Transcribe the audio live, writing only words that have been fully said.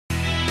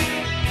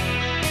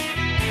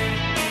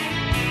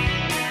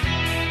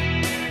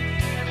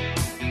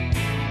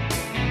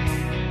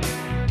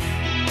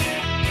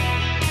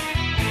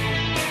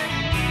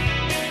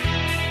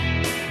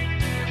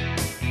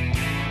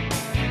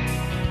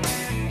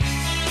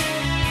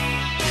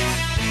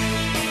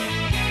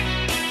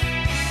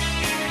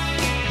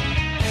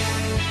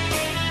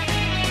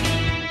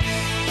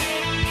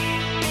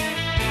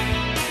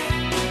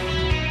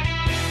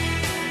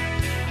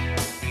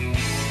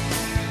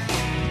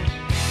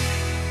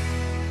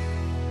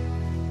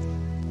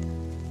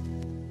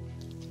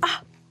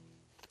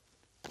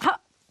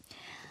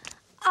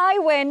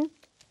to win.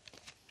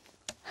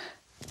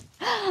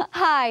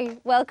 Hi,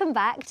 welcome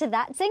back to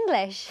That's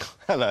English.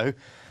 Hello.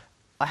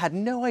 I had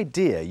no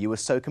idea you were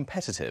so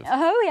competitive.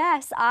 Oh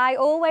yes, I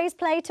always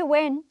play to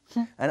win.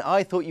 And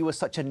I thought you were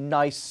such a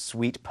nice,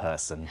 sweet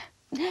person.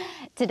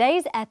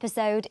 Today's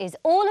episode is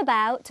all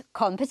about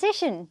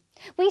competition.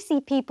 We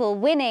see people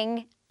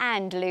winning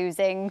and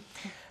losing.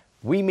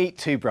 We meet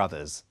two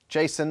brothers,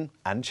 Jason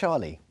and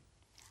Charlie.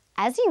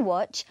 As you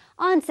watch,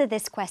 answer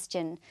this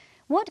question.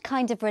 What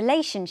kind of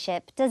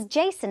relationship does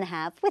Jason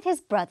have with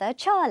his brother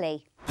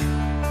Charlie?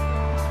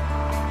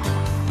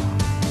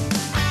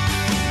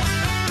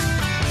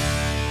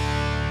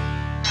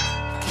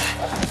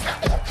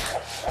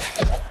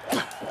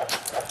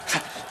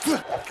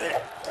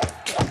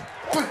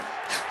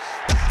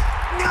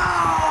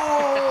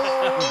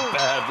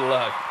 Bad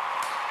luck.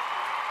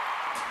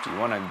 Do you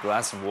want a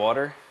glass of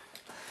water?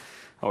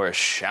 Or a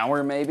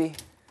shower, maybe?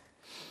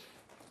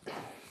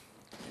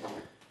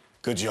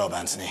 Good job,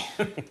 Anthony.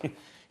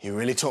 You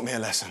really taught me a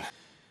lesson.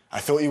 I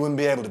thought you wouldn't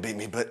be able to beat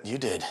me, but you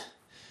did.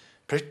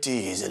 Pretty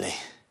easily.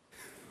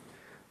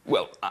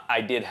 Well,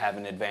 I did have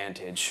an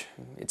advantage.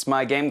 It's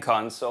my game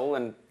console,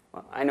 and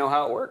I know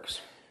how it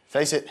works.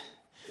 Face it,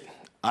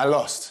 I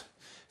lost.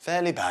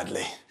 Fairly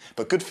badly.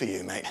 But good for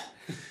you, mate.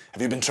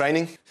 Have you been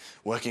training?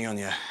 Working on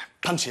your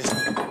punches?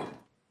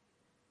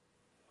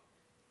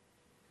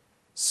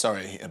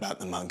 Sorry about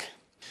the mug.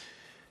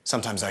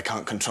 Sometimes I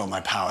can't control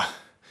my power.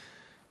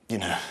 You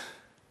know.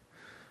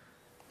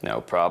 No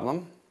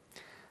problem.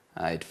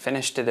 I'd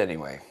finished it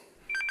anyway.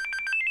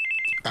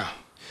 Oh,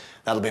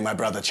 that'll be my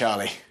brother,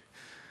 Charlie.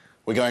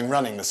 We're going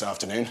running this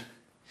afternoon.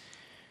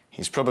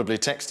 He's probably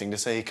texting to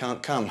say he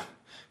can't come.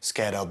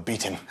 Scared I'll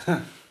beat him.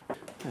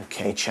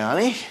 Okay,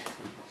 Charlie.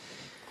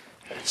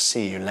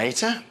 See you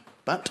later.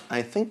 But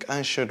I think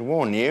I should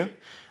warn you,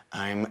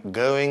 I'm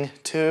going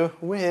to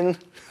win.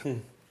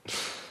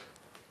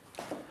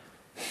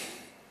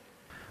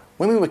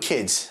 When we were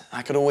kids,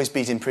 I could always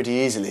beat him pretty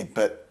easily,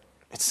 but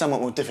it's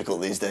somewhat more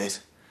difficult these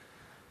days.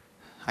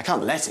 I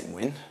can't let him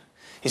win.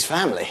 He's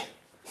family.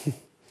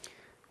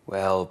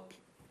 Well,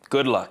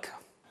 good luck.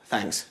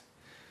 Thanks.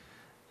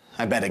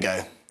 I better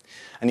go.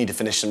 I need to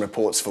finish some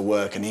reports for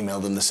work and email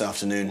them this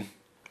afternoon.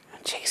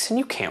 Jason,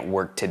 you can't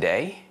work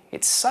today.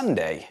 It's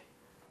Sunday.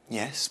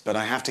 Yes, but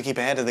I have to keep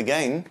ahead of the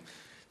game.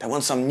 Don't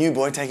want some new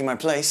boy taking my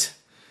place.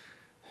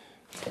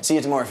 See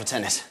you tomorrow for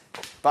tennis.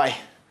 Bye.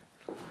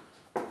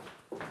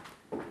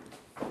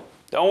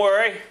 Don't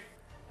worry.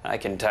 I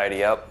can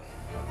tidy up.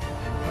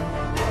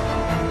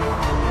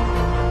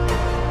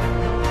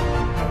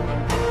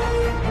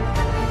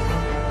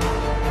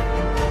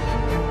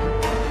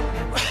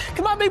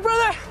 Come on, big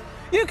brother!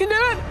 You can do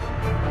it!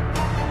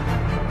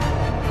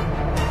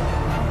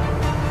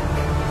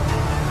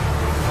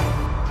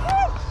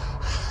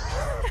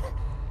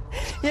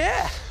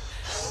 Yeah!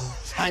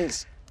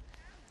 Thanks.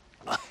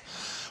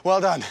 Well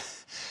done.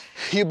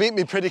 You beat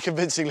me pretty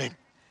convincingly.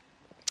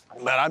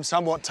 But I'm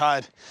somewhat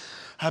tired.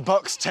 I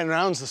boxed 10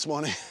 rounds this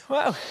morning.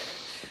 Well,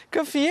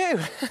 good for you.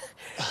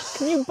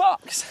 Can you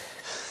box?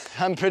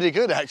 I'm pretty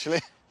good,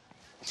 actually.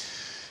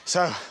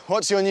 So,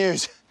 what's your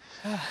news?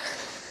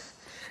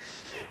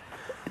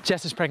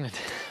 Jess is pregnant.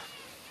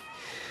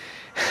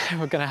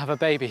 We're gonna have a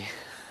baby.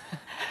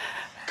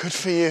 Good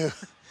for you.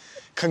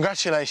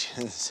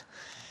 Congratulations.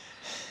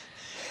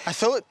 I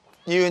thought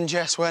you and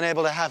Jess weren't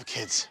able to have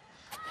kids.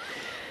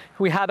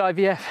 We had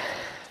IVF.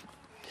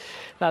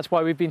 That's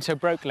why we've been so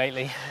broke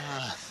lately.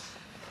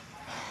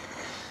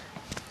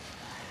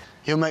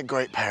 You'll make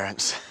great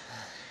parents.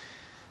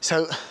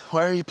 So,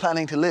 where are you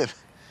planning to live?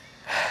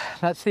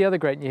 That's the other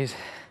great news.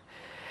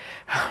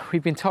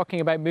 We've been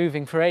talking about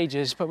moving for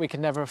ages, but we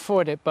could never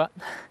afford it. But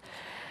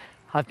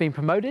I've been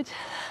promoted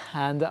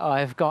and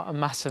I've got a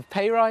massive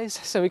pay rise,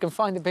 so we can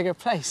find a bigger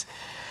place.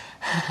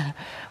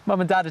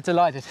 Mum and Dad are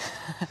delighted.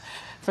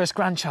 First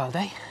grandchild,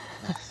 eh?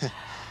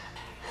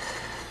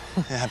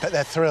 Yeah, I bet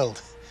they're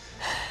thrilled.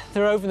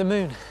 They're over the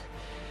moon.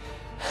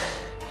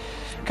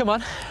 Come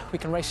on, we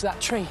can race to that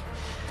tree.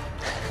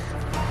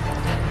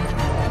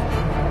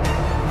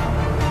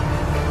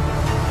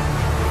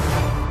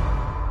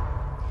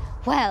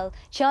 Well,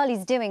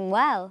 Charlie's doing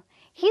well.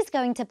 He's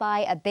going to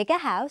buy a bigger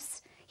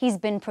house, he's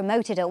been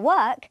promoted at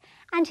work,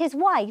 and his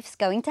wife's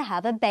going to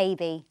have a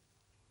baby.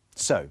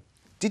 So,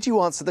 did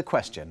you answer the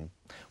question?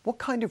 What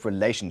kind of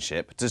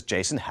relationship does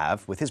Jason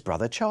have with his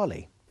brother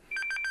Charlie?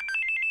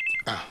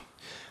 Oh,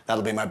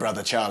 that'll be my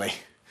brother, Charlie.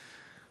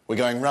 We're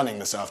going running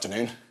this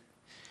afternoon.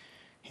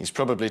 He's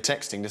probably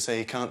texting to say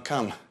he can't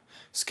come.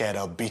 Scared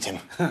I'll beat him.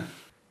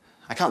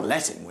 I can't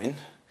let him win.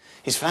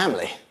 He's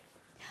family.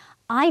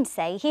 I'd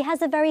say he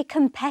has a very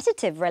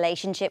competitive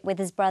relationship with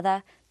his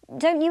brother.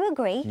 Don't you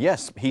agree?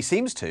 Yes, he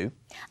seems to.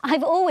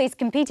 I've always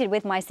competed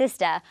with my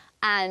sister,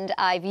 and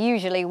I've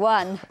usually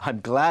won. I'm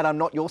glad I'm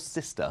not your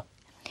sister.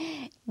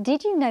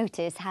 Did you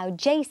notice how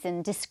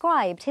Jason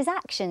described his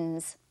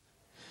actions?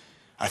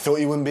 I thought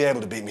you wouldn't be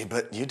able to beat me,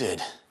 but you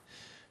did.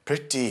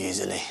 Pretty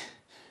easily.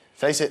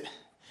 Face it,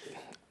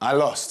 I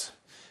lost.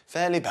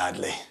 Fairly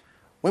badly.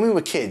 When we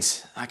were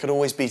kids, I could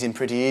always beat him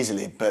pretty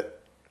easily,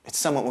 but it's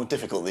somewhat more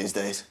difficult these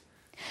days.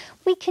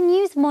 We can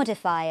use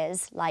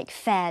modifiers like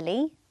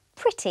fairly,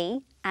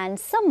 pretty, and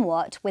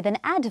somewhat with an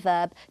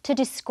adverb to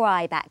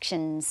describe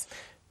actions.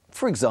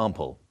 For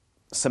example,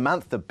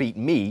 Samantha beat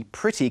me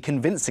pretty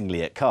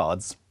convincingly at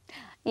cards.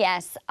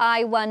 Yes,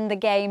 I won the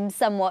game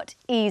somewhat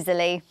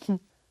easily.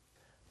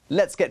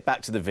 Let's get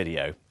back to the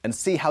video and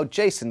see how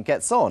Jason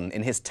gets on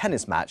in his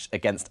tennis match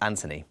against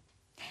Anthony.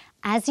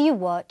 As you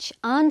watch,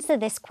 answer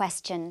this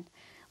question.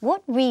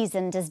 What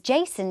reason does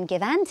Jason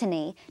give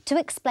Anthony to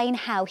explain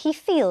how he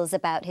feels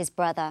about his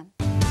brother?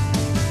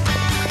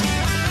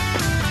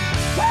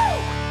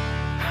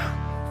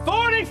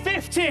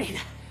 40-15!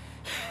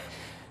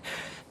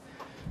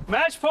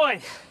 Match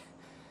point.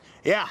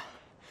 Yeah.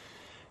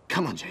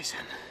 Come on, Jason.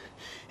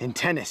 In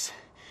tennis,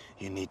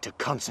 you need to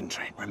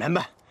concentrate,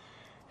 remember?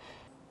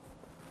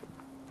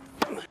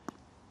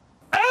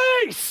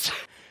 Ace!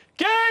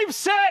 Game,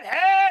 set,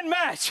 and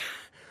match!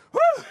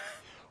 Woo!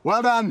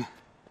 Well done.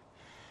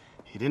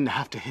 You didn't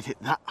have to hit it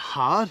that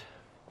hard.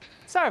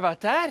 Sorry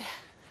about that.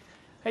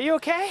 Are you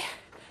okay?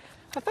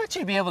 I thought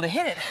you'd be able to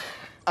hit it.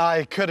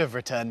 I could have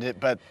returned it,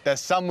 but the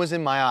sun was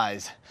in my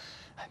eyes.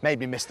 Made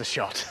me miss the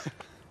shot.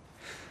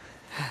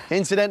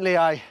 Incidentally,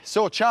 I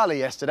saw Charlie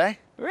yesterday.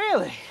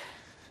 Really?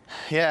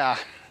 Yeah.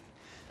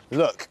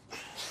 Look.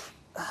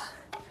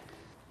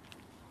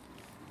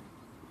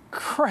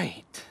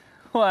 Great.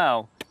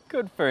 Wow,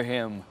 good for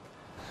him.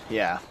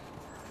 Yeah.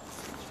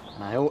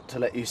 I ought to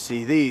let you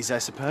see these, I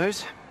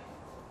suppose.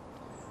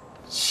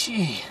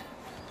 Gee,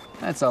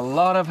 that's a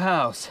lot of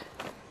house.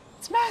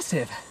 It's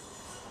massive.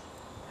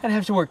 I'd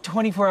have to work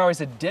 24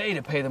 hours a day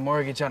to pay the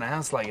mortgage on a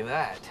house like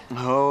that.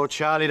 Oh,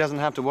 Charlie doesn't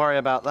have to worry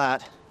about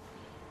that.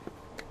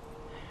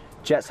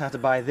 Jets have to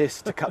buy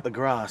this to cut the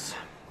grass.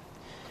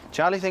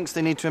 Charlie thinks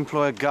they need to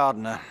employ a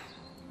gardener.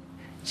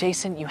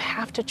 Jason, you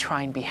have to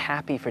try and be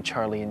happy for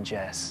Charlie and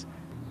Jess.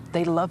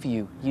 They love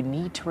you. You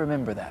need to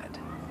remember that.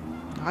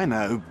 I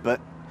know, but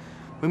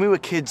when we were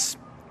kids,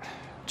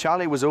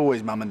 Charlie was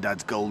always Mum and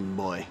Dad's golden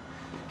boy.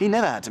 He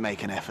never had to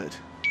make an effort.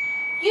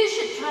 You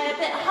should try a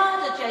bit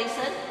harder,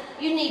 Jason.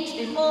 You need to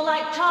be more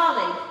like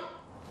Charlie.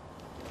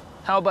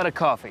 How about a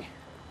coffee?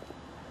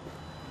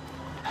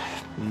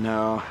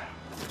 No,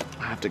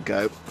 I have to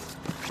go.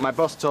 My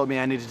boss told me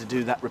I needed to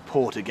do that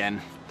report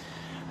again,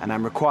 and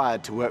I'm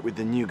required to work with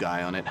the new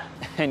guy on it.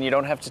 And you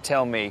don't have to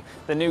tell me.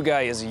 The new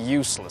guy is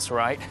useless,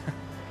 right?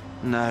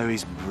 No,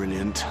 he's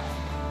brilliant.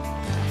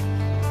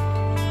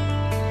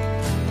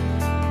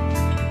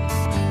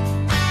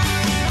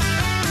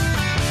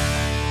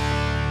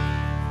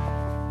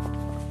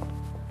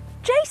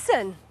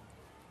 Jason!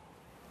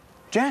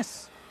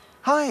 Jess,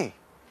 hi.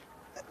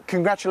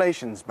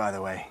 Congratulations, by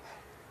the way.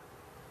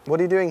 What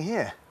are you doing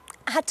here?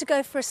 I had to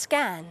go for a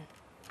scan.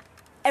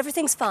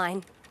 Everything's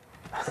fine.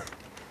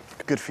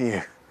 Good for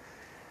you.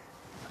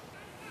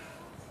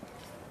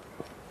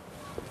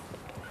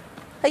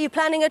 Are you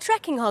planning a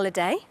trekking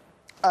holiday?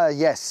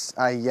 Yes,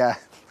 I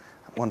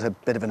want a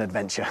bit of an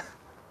adventure.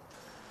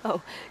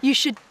 Oh, you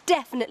should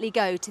definitely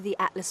go to the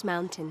Atlas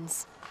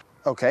Mountains.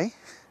 Okay.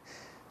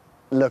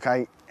 Look,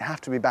 I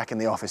have to be back in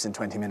the office in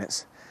 20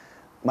 minutes.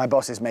 My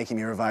boss is making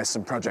me revise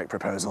some project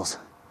proposals.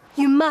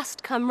 You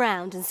must come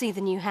round and see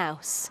the new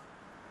house.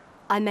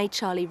 I made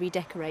Charlie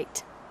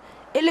redecorate.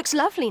 It looks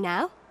lovely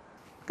now.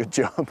 Good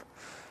job.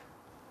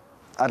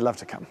 I'd love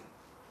to come.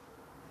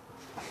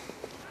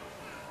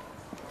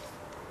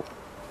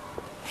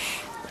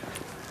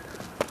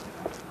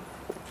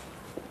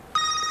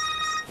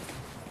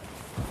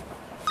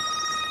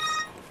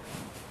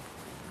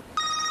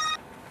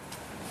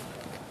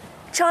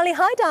 Charlie,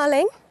 hi,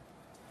 darling.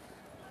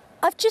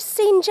 I've just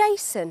seen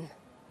Jason.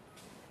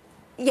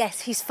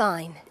 Yes, he's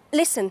fine.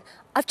 Listen,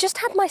 I've just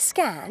had my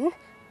scan.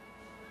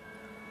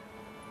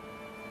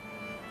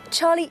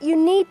 Charlie, you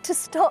need to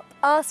stop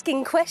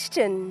asking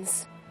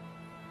questions.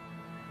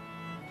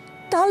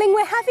 Darling,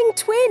 we're having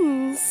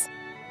twins.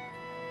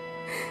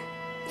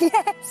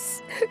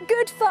 Yes,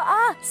 good for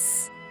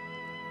us.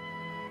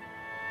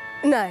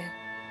 No,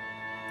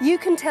 you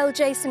can tell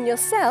Jason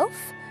yourself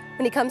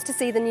when he comes to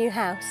see the new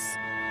house.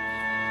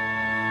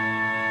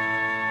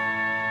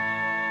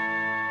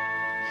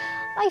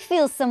 I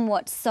feel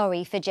somewhat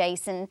sorry for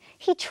Jason.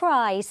 He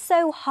tries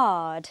so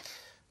hard.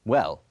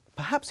 Well,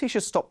 perhaps he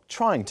should stop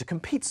trying to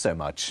compete so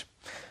much.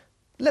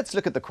 Let's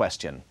look at the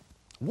question.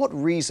 What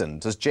reason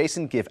does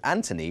Jason give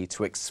Anthony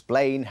to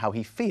explain how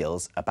he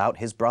feels about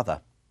his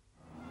brother?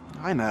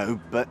 I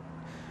know, but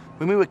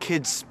when we were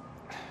kids,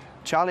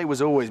 Charlie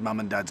was always Mum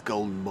and Dad's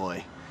golden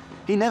boy.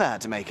 He never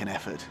had to make an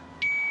effort.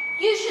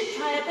 You should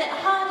try a bit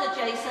harder,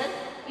 Jason.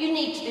 You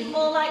need to be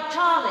more like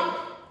Charlie.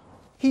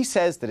 He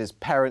says that his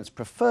parents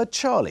preferred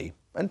Charlie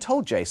and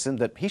told Jason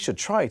that he should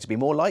try to be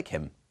more like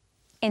him.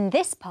 In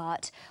this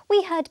part,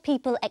 we heard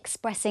people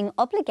expressing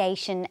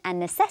obligation and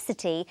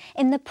necessity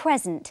in the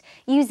present,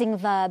 using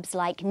verbs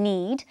like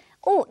need,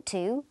 ought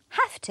to,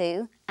 have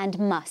to, and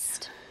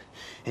must.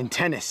 In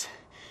tennis,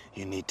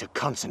 you need to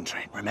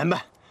concentrate,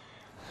 remember?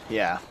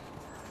 Yeah.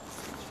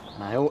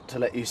 I ought to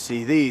let you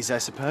see these, I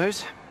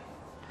suppose.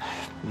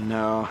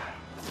 No,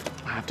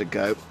 I have to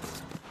go.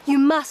 You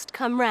must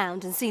come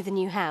round and see the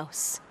new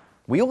house.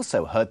 We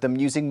also heard them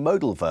using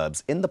modal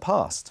verbs in the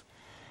past.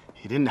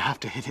 You didn't have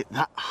to hit it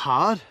that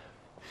hard.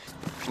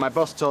 My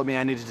boss told me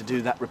I needed to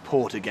do that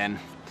report again.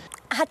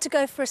 I had to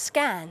go for a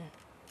scan.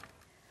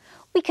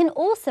 We can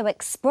also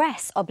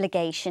express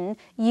obligation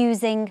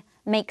using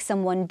make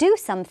someone do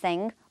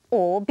something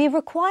or be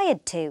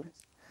required to.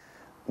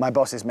 My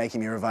boss is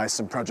making me revise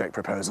some project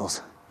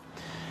proposals,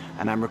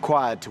 and I'm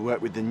required to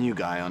work with the new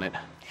guy on it.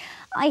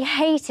 I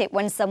hate it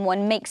when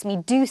someone makes me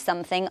do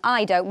something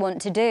I don't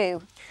want to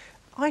do.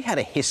 I had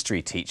a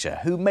history teacher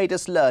who made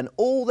us learn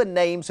all the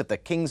names of the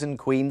kings and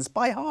queens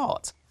by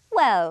heart.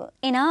 Well,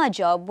 in our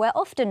job, we're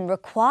often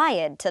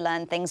required to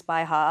learn things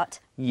by heart.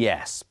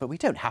 Yes, but we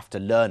don't have to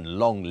learn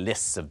long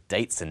lists of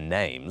dates and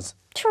names.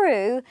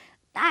 True.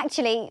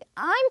 Actually,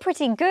 I'm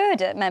pretty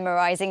good at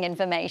memorising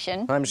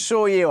information. I'm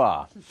sure you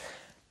are.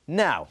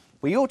 Now,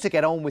 we ought to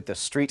get on with the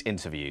street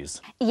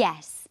interviews.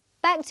 Yes.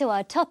 Back to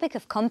our topic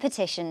of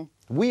competition.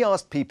 We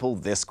asked people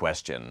this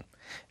question.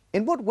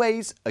 In what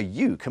ways are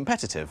you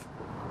competitive?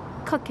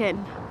 Cooking.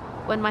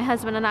 When my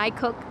husband and I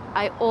cook,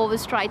 I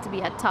always try to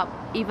be at top,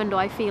 even though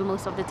I fail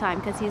most of the time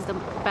because he's the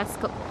best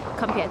cook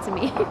compared to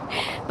me.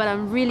 But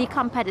I'm really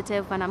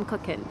competitive when I'm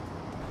cooking.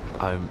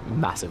 I'm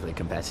massively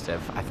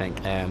competitive. I think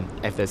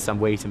if there's some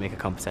way to make a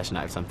competition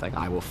out of something,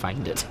 I will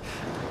find it.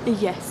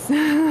 Yes,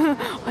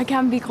 I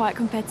can be quite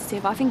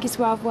competitive. I think it's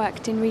where I've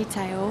worked in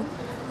retail.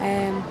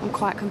 I'm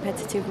quite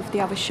competitive with the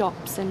other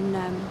shops and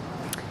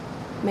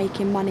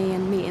making money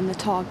and meeting the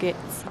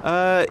targets.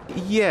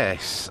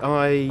 Yes,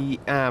 I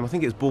am. I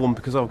think it's born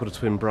because I've got a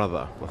twin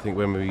brother. I think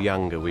when we were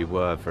younger, we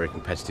were very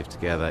competitive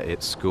together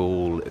at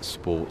school, at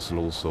sports and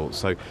all sorts.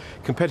 So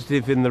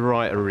competitive in the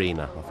right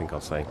arena, I think I'll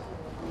say.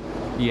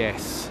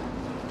 Yes,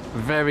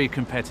 very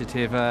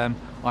competitive.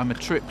 I'm a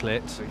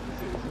triplet,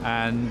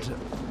 and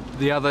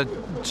the other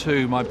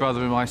two, my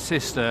brother and my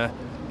sister,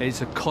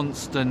 is a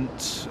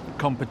constant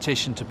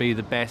competition to be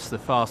the best, the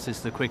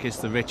fastest, the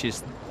quickest, the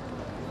richest,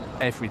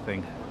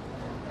 everything.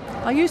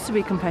 I used to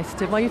be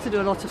competitive. I used to do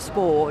a lot of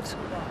sport,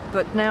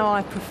 but now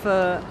I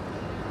prefer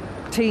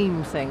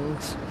team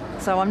things.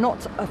 So I'm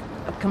not a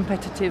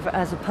competitive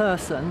as a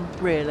person,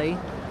 really.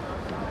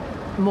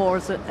 More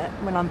as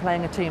when I'm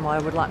playing a team, I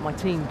would like my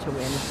team to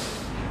win.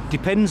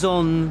 Depends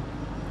on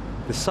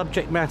the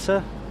subject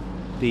matter,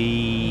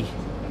 the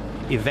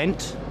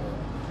event,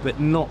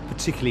 but not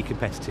particularly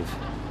competitive.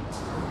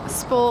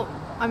 Sport,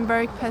 I'm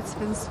very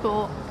competitive in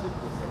sport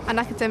and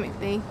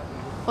academically.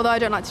 Although I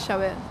don't like to show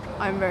it,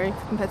 I'm very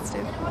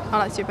competitive. I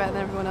like to do better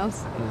than everyone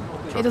else.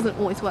 It doesn't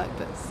always work,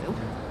 but still.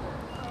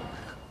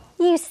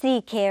 You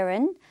see,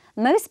 Kieran,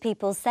 most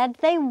people said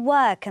they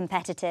were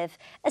competitive,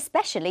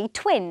 especially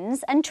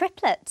twins and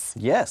triplets.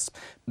 Yes,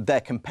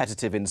 they're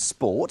competitive in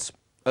sport,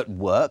 at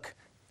work,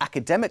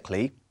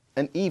 academically,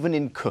 and even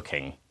in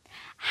cooking.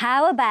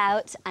 How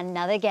about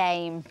another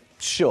game?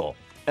 Sure,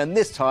 and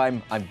this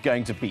time I'm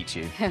going to beat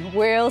you.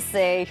 We'll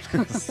see.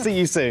 See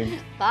you soon.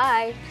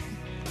 Bye.